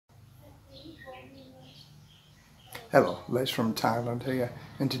Hello, Les from Thailand here,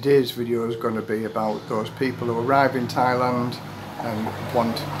 and today's video is going to be about those people who arrive in Thailand and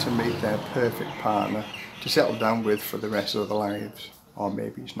want to meet their perfect partner to settle down with for the rest of their lives, or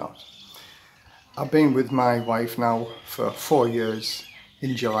maybe it's not. I've been with my wife now for 4 years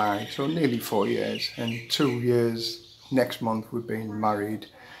in July, so nearly 4 years, and 2 years next month we've been married.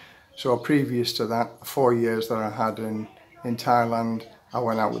 So previous to that 4 years that I had in Thailand, I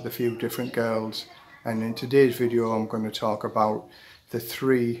went out with a few different girls, and in today's video I'm going to talk about the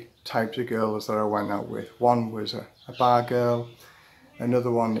 3 types of girls that I went out with. One was a bar girl, another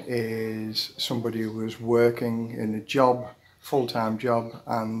one is somebody who was working in a job, full-time job,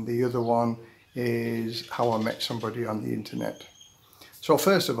 and the other one is how I met somebody on the internet. So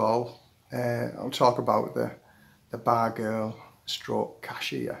first of all, I'll talk about the bar girl stroke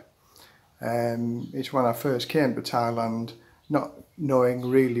cashier. It's when I first came to Thailand, not knowing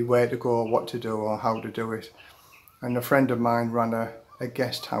really where to go, what to do or how to do it. And a friend of mine ran a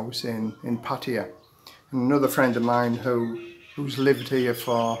guest house in Pattaya. And another friend of mine who's lived here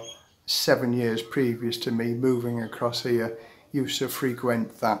for 7 years previous to me moving across here used to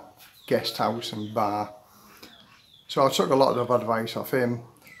frequent that guest house and bar. So I took a lot of advice off him,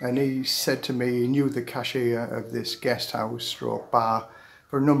 and he said to me he knew the cashier of this guest house stroke bar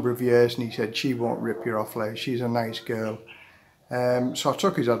for a number of years, and he said she won't rip you off, Les, she's a nice girl. So I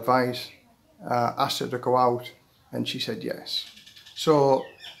took his advice, asked her to go out, and she said yes. So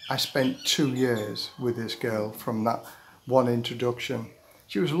I spent 2 years with this girl from that one introduction.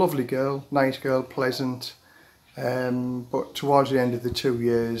 She was a lovely girl, nice girl, pleasant, but towards the end of the 2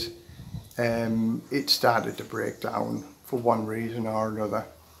 years it started to break down for one reason or another.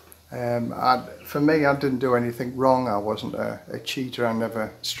 For me, I didn't do anything wrong. I wasn't a cheater. I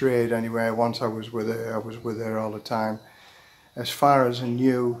never strayed anywhere. Once I was with her, I was with her all the time. As far as I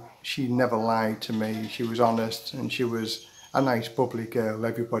knew, she never lied to me. She was honest, and she was a nice, bubbly girl.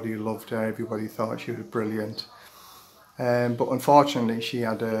 Everybody loved her. Everybody thought she was brilliant. But unfortunately, she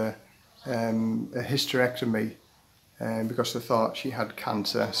had a hysterectomy because they thought she had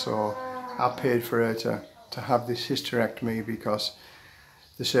cancer. So I paid for her to have this hysterectomy because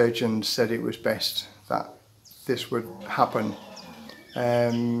the surgeon said it was best that this would happen.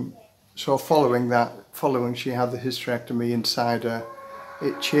 So following she had the hysterectomy inside her,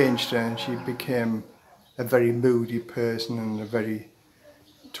 it changed her, and she became a very moody person and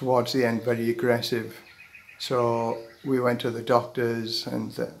towards the end, very aggressive. So we went to the doctors,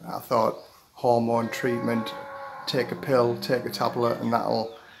 and I thought hormone treatment, take a pill, take a tablet, and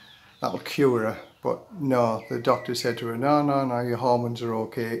that'll cure her. But no, the doctor said to her, no, your hormones are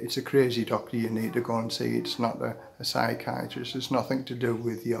okay. It's a crazy doctor you need to go and see. It's not a psychiatrist. It's nothing to do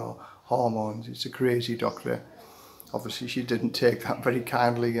with your hormones. It's a crazy doctor. Obviously she didn't take that very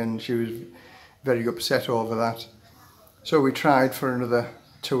kindly, and she was very upset over that. So we tried for another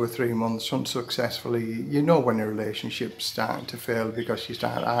 2 or 3 months unsuccessfully. You know when a relationship's starting to fail because you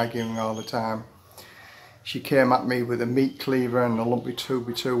start arguing all the time. She came at me with a meat cleaver and a lumpy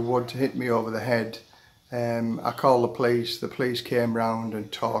 2x2 wood to hit me over the head. I called the police came round and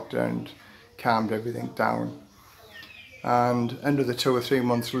talked and calmed everything down. And another 2 or 3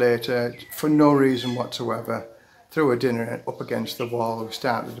 months later, for no reason whatsoever, threw a dinner up against the wall. We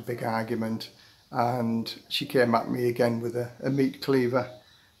started a big argument, and she came at me again with a meat cleaver.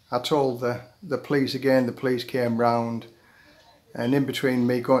 I told the police again, the police came round. And in between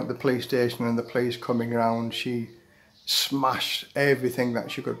me going to the police station and the police coming around, she smashed everything that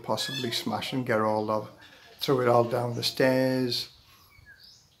she could possibly smash and get hold of. Threw it all down the stairs.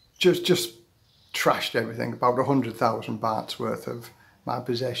 Just trashed everything. About 100,000 bahts worth of my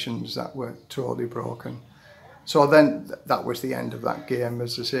possessions that were totally broken. So then that was the end of that game.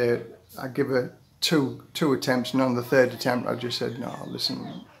 As I say, I give her two attempts, and on the 3rd attempt I just said, no,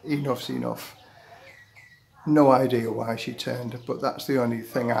 listen, enough's enough. No idea why she turned, but that's the only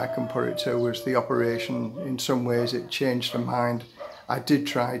thing I can put it to, was the operation. In some ways it changed her mind. I did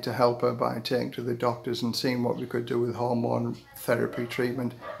try to help her by taking to the doctors and seeing what we could do with hormone therapy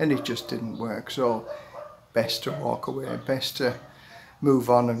treatment, and it just didn't work. So best to walk away, best to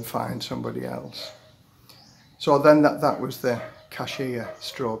move on and find somebody else. So then that was the cashier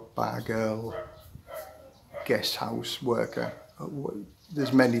stroke bar girl guest house worker.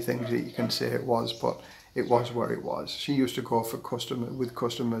 There's many things that you can say it was, but it was where it was. She used to go with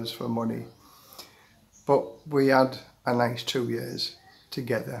customers for money. But we had a nice 2 years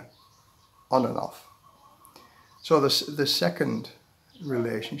together, on and off. So the second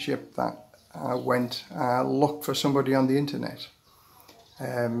relationship that I looked for somebody on the internet.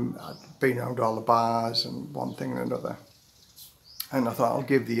 I'd been around all the bars and one thing and another. And I thought, I'll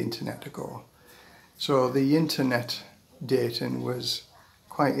give the internet a go. So the internet dating was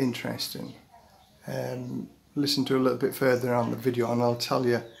quite interesting. Listen to a little bit further on the video and I'll tell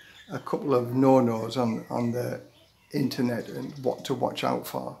you a couple of no-nos on the internet and what to watch out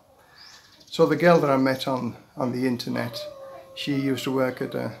for. So the girl that I met on the internet, she used to work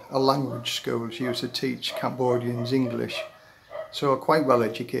at a language school. She used to teach Cambodians English. So quite well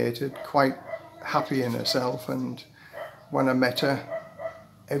educated, quite happy in herself, and when I met her,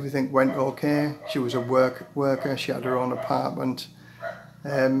 everything went okay. She was a worker, she had her own apartment,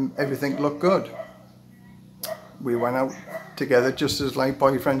 everything looked good. We went out together just as like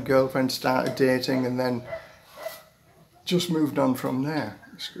boyfriend, girlfriend, started dating, and then just moved on from there.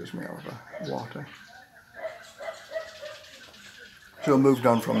 Excuse me, over water. So moved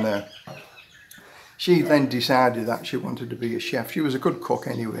on from there. She then decided that she wanted to be a chef. She was a good cook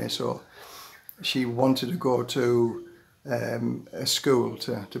anyway, so she wanted to go to a school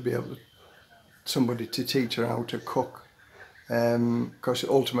to be able to, somebody to teach her how to cook, because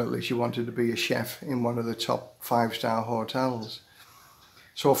ultimately she wanted to be a chef in one of the top 5-star hotels.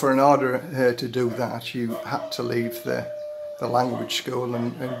 So for an order her to do that, she had to leave the language school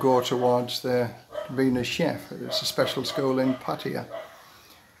and go towards being a chef. It's a special school in Pattaya.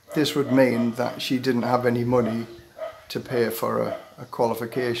 This would mean that she didn't have any money to pay for a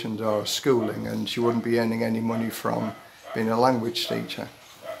qualifications or schooling, and she wouldn't be earning any money from being a language teacher.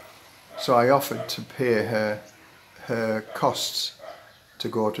 So I offered to pay her costs to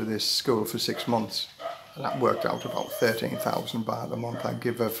go to this school for 6 months. And that worked out about 13,000 baht a month I'd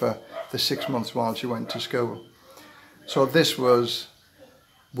give her for the 6 months while she went to school. So this was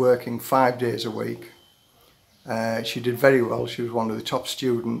working 5 days a week. She did very well. She was one of the top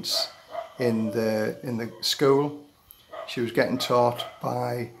students in the school. She was getting taught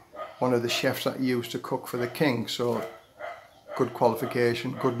by one of the chefs that used to cook for the king, so good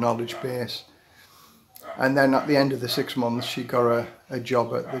qualification, good knowledge base. And then at the end of the 6 months she got a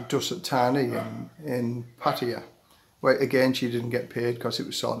job at the Dusat Thani in Pattaya, where again she didn't get paid because it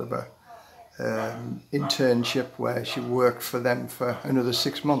was sort of a internship where she worked for them for another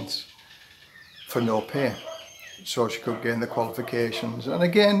 6 months for no pay, so she could gain the qualifications. And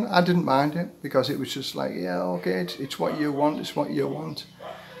again, I didn't mind it because it was just like, yeah, okay, it's what you want, it's what you want.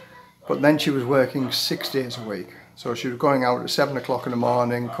 But then she was working 6 days a week, so she was going out at 7 o'clock in the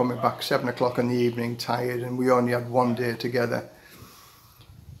morning, coming back 7 o'clock in the evening, tired, and we only had 1 day together.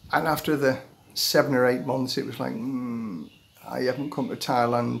 And after the 7 or 8 months, it was like, I haven't come to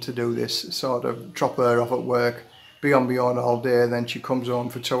Thailand to do this, sort of drop her off at work, be on my own all day, then she comes home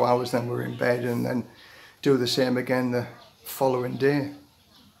for 2 hours, then we're in bed, and then do the same again the following day,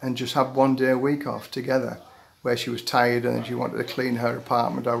 and just have 1 day a week off together, where she was tired and she wanted to clean her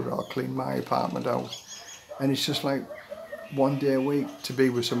apartment out or clean my apartment out. And it's just like 1 day a week to be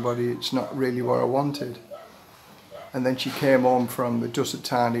with somebody, it's not really what I wanted. And then she came home from the Dusat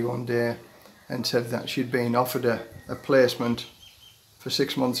Thani one day and said that she'd been offered a placement for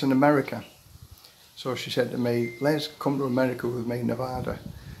 6 months in America. So she said to me, "Les, come to America with me, Nevada.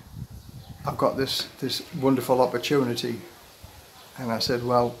 I've got this wonderful opportunity." And I said,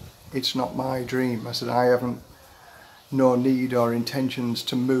 "Well, it's not my dream." I said, "I haven't no need or intentions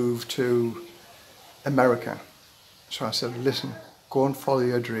to move to America." So I said, "Listen, go and follow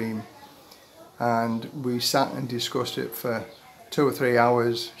your dream." And we sat and discussed it for 2 or 3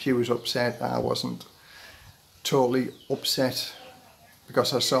 hours. She was upset, I wasn't. Totally upset,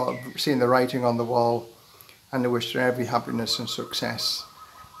 because I saw, seen the writing on the wall, and I wished her every happiness and success.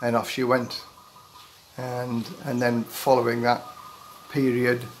 And off she went. And then following that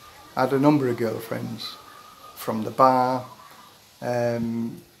period, I had a number of girlfriends from the bar,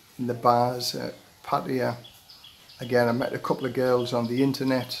 in the bars at Pattaya. Again, I met a couple of girls on the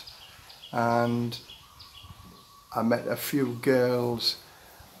internet, and I met a few girls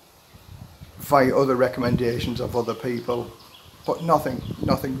via other recommendations of other people, but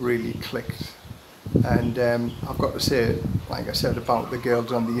nothing really clicked. And I've got to say, like I said about the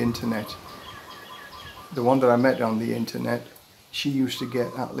girls on the internet, the one that I met on the internet, she used to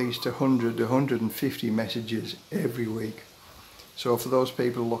get at least 100 to 150 messages every week. So for those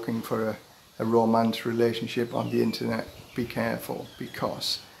people looking for a romance relationship on the internet, be careful,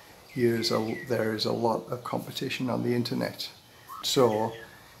 because there is a lot of competition on the internet. So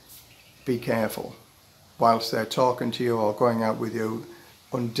be careful. Whilst they're talking to you or going out with you,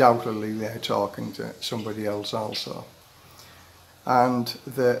 undoubtedly they're talking to somebody else also. And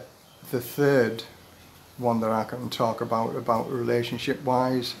the third one that I can talk about relationship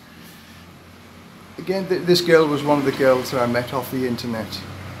wise, again, this girl was one of the girls that I met off the internet,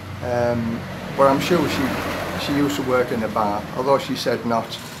 but I'm sure she used to work in a bar, although she said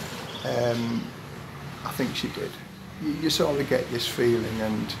not. I think she did. You sort of get this feeling,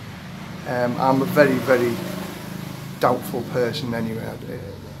 and I'm a very, very doubtful person anyway.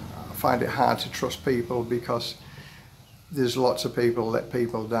 I find it hard to trust people because there's lots of people let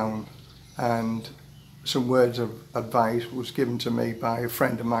people down, and some words of advice was given to me by a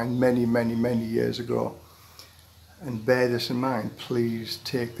friend of mine many years ago, and bear this in mind, please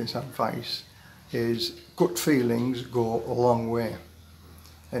take this advice, is gut feelings go a long way.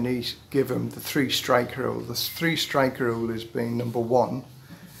 And he's given the 3 strike rule. The 3 strike rule is being, number 1,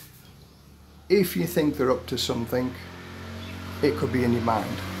 if you think they're up to something, it could be in your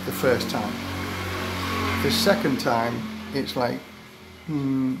mind the first time. The second time, it's like,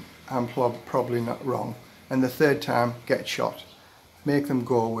 I'm probably not wrong. And the third time, get shot. Make them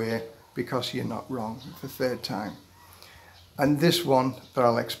go away because you're not wrong the third time. And this one that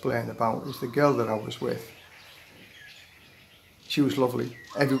I'll explain about is the girl that I was with. She was lovely.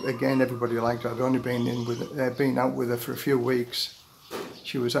 Again, everybody liked her. I'd only been out with her for a few weeks.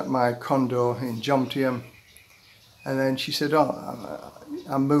 She was at my condo in Jomtien, and then she said, "Oh,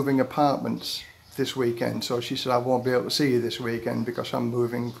 I'm moving apartments this weekend." So she said, "I won't be able to see you this weekend because I'm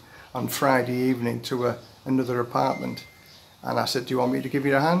moving on Friday evening to another apartment." And I said, "Do you want me to give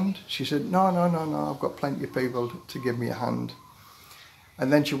you a hand?" She said, No, I've got plenty of people to give me a hand."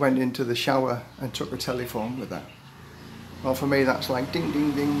 And then she went into the shower and took a telephone with her. Well, for me, that's like ding,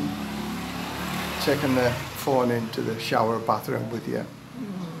 ding, ding. Taking the phone into the shower bathroom with you.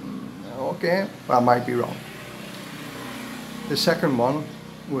 Okay, but I might be wrong. The second one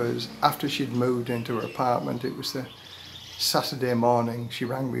was after she'd moved into her apartment. It was the Saturday morning. She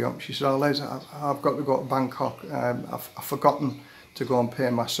rang me up. She said, "Oh, Les, I've got to go to Bangkok. I've forgotten to go and pay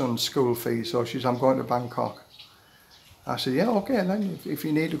my son's school fees." So she said, "I'm going to Bangkok." I said, "Yeah, okay, then if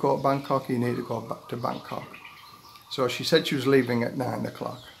you need to go to Bangkok, you need to go back to Bangkok." So she said she was leaving at 9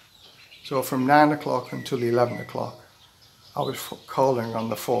 o'clock. So from 9 o'clock until 11 o'clock, I was calling on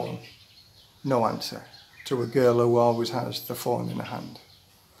the phone, no answer, to a girl who always has the phone in her hand.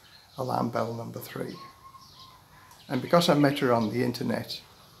 Alarm bell number 3. And because I met her on the internet,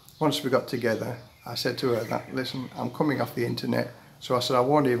 once we got together, I said to her that, "Listen, I'm coming off the internet." So I said, "I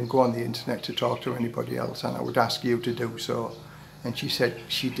won't even go on the internet to talk to anybody else, and I would ask you to do so." And she said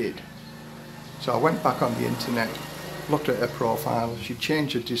she did. So I went back on the internet, looked at her profile. She'd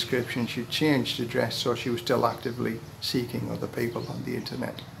changed her description, she'd changed her dress, so she was still actively seeking other people on the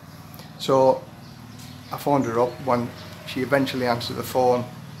internet. So I phoned her up when she eventually answered the phone.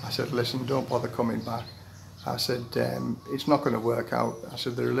 I said, "Listen, don't bother coming back." I said, "It's not going to work out." I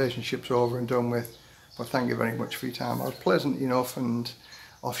said, "The relationship's over and done with, but thank you very much for your time." I was pleasant enough, and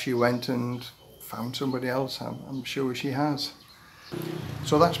off she went and found somebody else. I'm sure she has.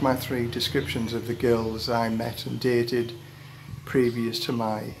 So that's my 3 descriptions of the girls I met and dated previous to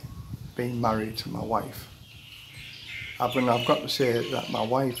my being married to my wife. I've got to say that my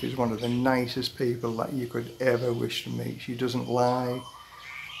wife is one of the nicest people that you could ever wish to meet. She doesn't lie,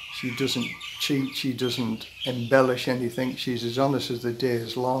 she doesn't cheat, she doesn't embellish anything. She's as honest as the day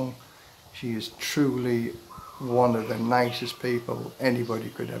is long. She is truly one of the nicest people anybody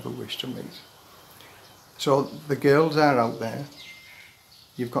could ever wish to meet. So the girls are out there.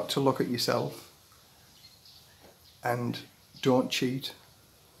 You've got to look at yourself and don't cheat,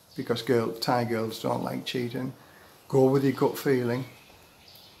 because Thai girls don't like cheating. Go with your gut feeling.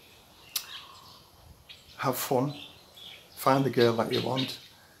 Have fun. Find the girl that you want.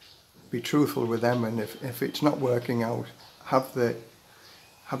 Be truthful with them, and if it's not working out, have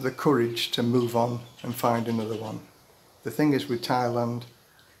the courage to move on and find another one. The thing is with Thailand,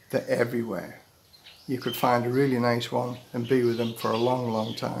 they're everywhere. You could find a really nice one and be with them for a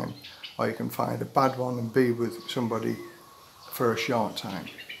long time, or you can find a bad one and be with somebody for a short time.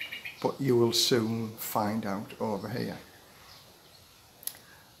 But you will soon find out over here.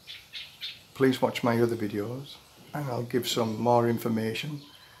 Please watch my other videos, and I'll give some more information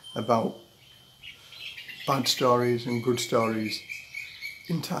about bad stories and good stories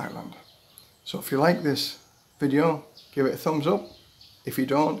in Thailand. So if you like this video, give it a thumbs up. If you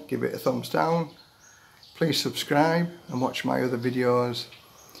don't, give it a thumbs down. Please subscribe and watch my other videos.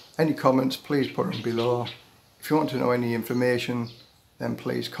 Any comments, please put them below. If you want to know any information, then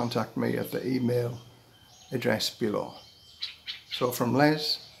please contact me at the email address below. So from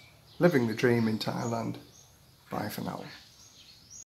Les, living the dream in Thailand, bye for now.